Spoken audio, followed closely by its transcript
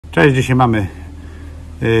Cześć, dzisiaj mamy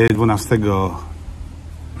 12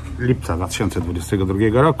 lipca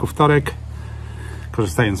 2022 roku, wtorek.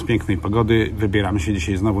 Korzystając z pięknej pogody, wybieramy się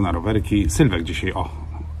dzisiaj znowu na rowerki. Sylwek dzisiaj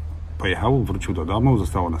pojechał, wrócił do domu,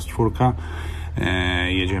 zostało nas 4.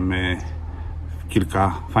 Jedziemy w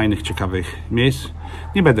kilka fajnych, ciekawych miejsc.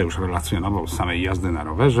 Nie będę już relacjonował samej jazdy na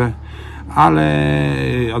rowerze, ale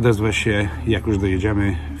odezwę się, jak już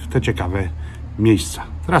dojedziemy w te ciekawe miejsca.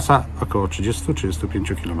 Trasa około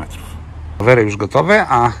 30-35 km. Rowery już gotowe,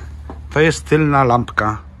 a to jest tylna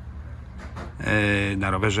lampka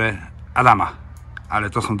na rowerze Adama. Ale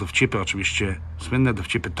to są dowcipy, oczywiście słynne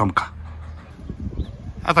dowcipy Tomka.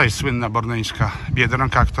 A to jest słynna borneńska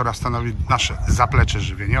biedronka, która stanowi nasze zaplecze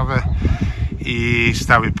żywieniowe i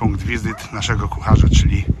stały punkt wizyt naszego kucharza,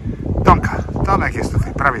 czyli Tomka. Tomek jest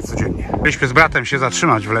tutaj prawie codziennie. Byliśmy z bratem się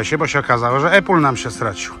zatrzymać w lesie, bo się okazało, że Apple nam się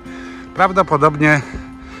stracił. Prawdopodobnie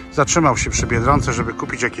zatrzymał się przy Biedronce, żeby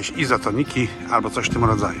kupić jakieś izotoniki albo coś w tym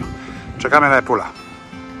rodzaju. Czekamy na Apple'a.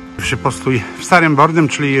 Pierwszy postój w Starym Bornym,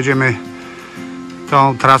 czyli jedziemy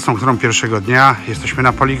tą trasą, którą pierwszego dnia. Jesteśmy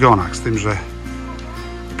na poligonach, z tym, że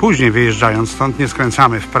później wyjeżdżając stąd nie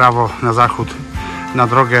skręcamy w prawo na zachód na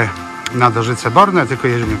drogę na Darzyce Borne, tylko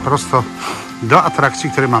jedziemy prosto do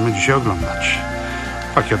atrakcji, które mamy dzisiaj oglądać.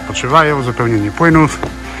 Chłopaki odpoczywają, uzupełnienie płynów,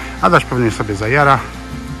 Adaś pewnie sobie zajara.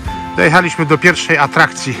 Dojechaliśmy do pierwszej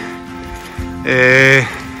atrakcji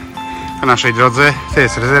na naszej drodze. To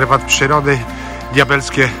jest rezerwat przyrody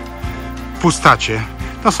Diabelskie Pustacie.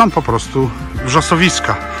 To są po prostu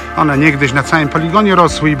wrzosowiska. One niegdyś na całym poligonie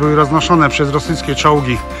rosły i były roznoszone przez rosyjskie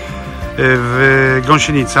czołgi w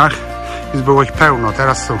gąsienicach. Więc było ich pełno.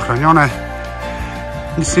 Teraz są chronione.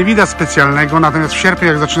 Nic nie widać specjalnego, natomiast w sierpniu,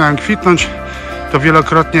 jak zaczynają kwitnąć, to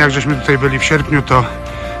wielokrotnie, jak żeśmy tutaj byli w sierpniu, to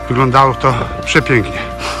wyglądało to przepięknie.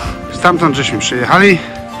 Stamtąd żeśmy przyjechali,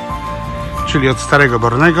 czyli od Starego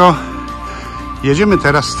Bornego. Jedziemy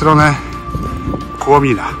teraz w stronę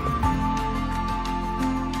Kłomina.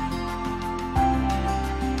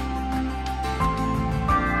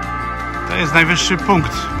 To jest najwyższy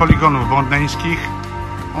punkt poligonów borneńskich.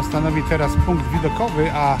 On stanowi teraz punkt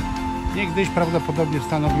widokowy, a niegdyś prawdopodobnie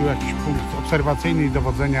stanowił jakiś punkt obserwacyjny i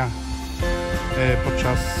dowodzenia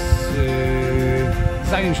podczas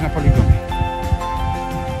zajęć na poligonie.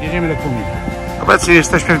 Jedziemy do Kłomina. Obecnie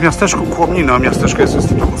jesteśmy w miasteczku Kłomino. Miasteczko jest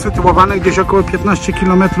usytuowane gdzieś około 15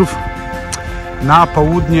 km na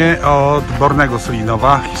południe od Bornego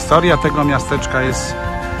Sulinowa. Historia tego miasteczka jest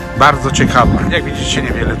bardzo ciekawa. Jak widzicie,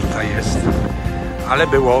 niewiele tutaj jest, ale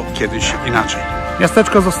było kiedyś inaczej.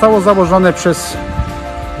 Miasteczko zostało założone przez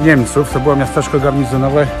Niemców. To było miasteczko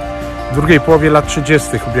garnizonowe w drugiej połowie lat 30.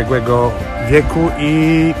 ubiegłego wieku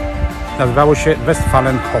i nazywało się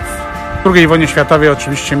Westfalenhof. W II wojnie światowej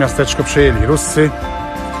oczywiście miasteczko przejęli Ruscy.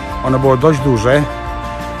 Ono było dość duże.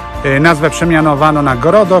 Nazwę przemianowano na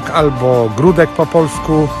Gorodok albo Grudek po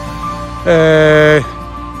polsku.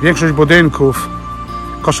 Większość budynków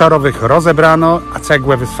koszarowych rozebrano, a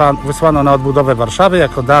cegłę wysłano na odbudowę Warszawy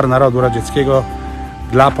jako dar narodu radzieckiego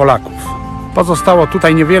dla Polaków. Pozostało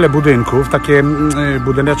tutaj niewiele budynków, takie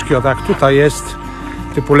budyneczki, o tak tutaj jest,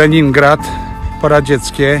 typu Leningrad,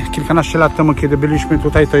 poradzieckie. Kilkanaście lat temu, kiedy byliśmy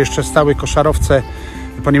tutaj, to jeszcze stały koszarowce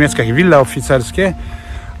po niemieckich, wille oficerskie,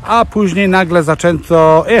 a później nagle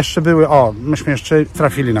zaczęto, jeszcze były, myśmy jeszcze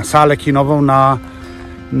trafili na salę kinową,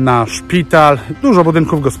 na szpital, dużo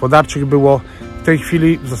budynków gospodarczych było. W tej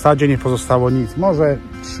chwili w zasadzie nie pozostało nic. Może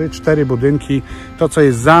 3-4 budynki. To, co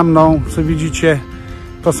jest za mną, co widzicie,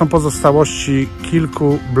 to są pozostałości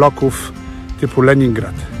kilku bloków typu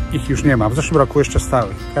Leningrad. Ich już nie ma. W zeszłym roku jeszcze stały.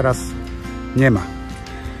 Teraz nie ma.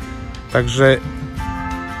 Także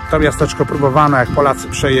to miasteczko próbowano, jak Polacy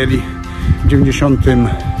przejęli w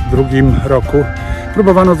 1992 roku.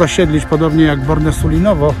 Próbowano zasiedlić podobnie jak Borne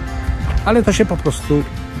Sulinowo, ale to się po prostu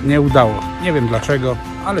nie udało. Nie wiem dlaczego,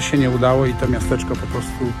 ale się nie udało i to miasteczko po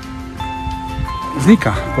prostu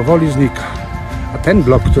znika, powoli znika. A ten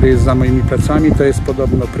blok, który jest za moimi plecami, to jest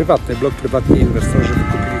podobno prywatny blok. Prywatni inwestorzy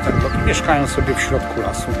wykupili ten blok i mieszkają sobie w środku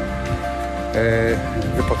lasu.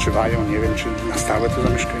 Wypoczywają, nie wiem, czy na stałe tu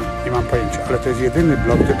zamieszkają, nie mam pojęcia, ale to jest jedyny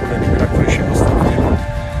blok typu Leningrad, który się dostawia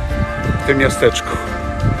w tym miasteczku.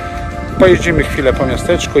 Pojeździmy chwilę po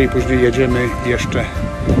miasteczku i później jedziemy jeszcze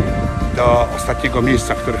do ostatniego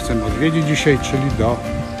miejsca, które chcemy odwiedzić dzisiaj, czyli do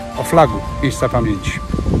Oflagu, miejsca pamięci.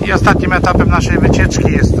 I ostatnim etapem naszej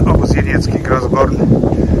wycieczki jest obóz jeniecki Grossborn.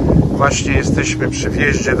 Właśnie jesteśmy przy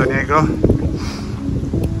wjeździe do niego.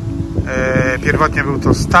 Pierwotnie był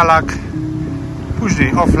to Stalag,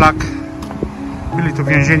 później Oflag. Byli tu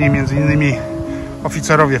więzieni m.in.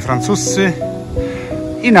 oficerowie francuscy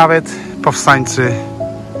i nawet powstańcy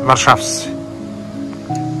warszawscy.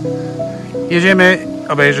 Jedziemy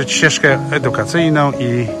obejrzeć ścieżkę edukacyjną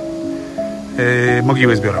i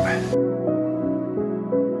mogiły zbiorowe.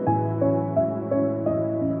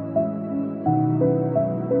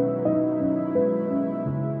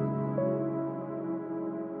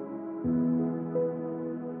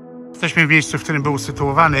 Jesteśmy w miejscu, w którym był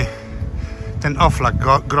usytuowany ten oflag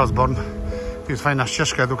Borne. Tu jest fajna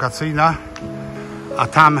ścieżka edukacyjna, a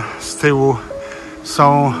tam z tyłu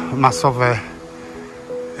są masowe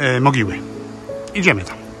mogiły. Idziemy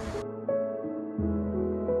tam.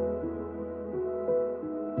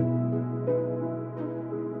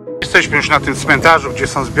 Jesteśmy już na tym cmentarzu, gdzie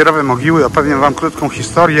są zbiorowe mogiły. Opowiem wam krótką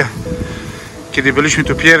historię. Kiedy byliśmy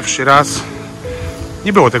tu pierwszy raz,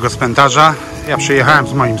 nie było tego cmentarza. Ja przyjechałem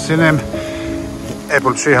z moim synem,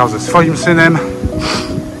 Apple przyjechał ze swoim synem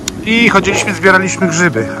i chodziliśmy, zbieraliśmy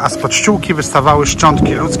grzyby, a spod ściółki wystawały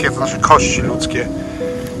szczątki ludzkie, to znaczy kości ludzkie.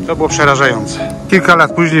 To było przerażające. Kilka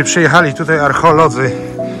lat później przyjechali tutaj archeolodzy,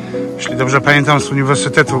 jeśli dobrze pamiętam, z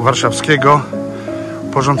Uniwersytetu Warszawskiego.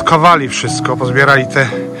 Porządkowali wszystko, pozbierali te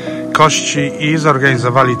kości i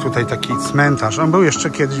zorganizowali tutaj taki cmentarz. On był jeszcze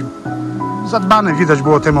kiedyś zadbany, widać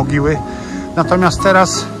było te mogiły, natomiast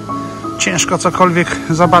teraz ciężko cokolwiek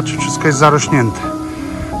zobaczyć, wszystko jest zarośnięte.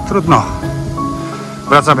 Trudno.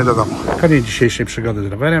 Wracamy do domu. Koniec dzisiejszej przygody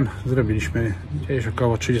z rowerem. Zrobiliśmy gdzieś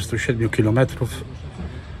około 37 km.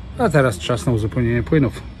 A teraz czas na uzupełnienie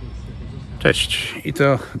płynów. Cześć. I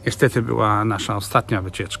to niestety była nasza ostatnia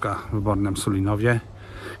wycieczka w Bornem Sulinowie.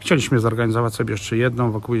 Chcieliśmy zorganizować sobie jeszcze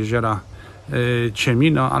jedną wokół jeziora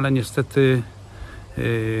Ciemino, ale niestety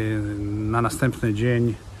na następny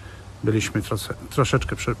dzień byliśmy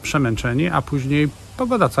troszeczkę przemęczeni, a później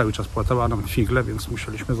pogoda cały czas płatała nam figle, więc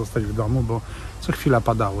musieliśmy zostać w domu, bo co chwila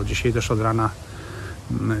padało. Dzisiaj też od rana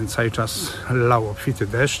cały czas lał obfity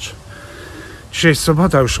deszcz. Dzisiaj jest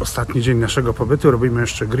sobota, już ostatni dzień naszego pobytu. Robimy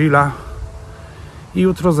jeszcze grilla i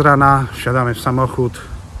jutro z rana wsiadamy w samochód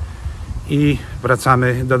i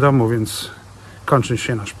wracamy do domu, więc kończy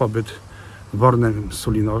się nasz pobyt w Bornem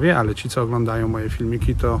Sulinowie, ale ci, co oglądają moje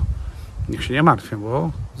filmiki, to niech się nie martwią,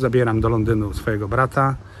 bo zabieram do Londynu swojego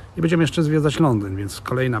brata i będziemy jeszcze zwiedzać Londyn, więc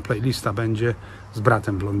kolejna playlista będzie z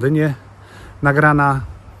bratem w Londynie nagrana.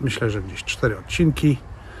 Myślę, że gdzieś 4 odcinki.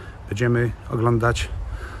 Będziemy oglądać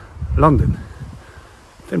Londyn.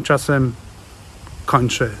 Tymczasem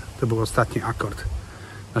kończę. To był ostatni akord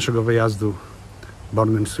naszego wyjazdu w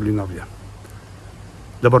Bornym Sulinowie.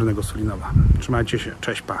 Do Bornego Sulinowa. Trzymajcie się.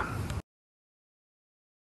 Cześć, pa.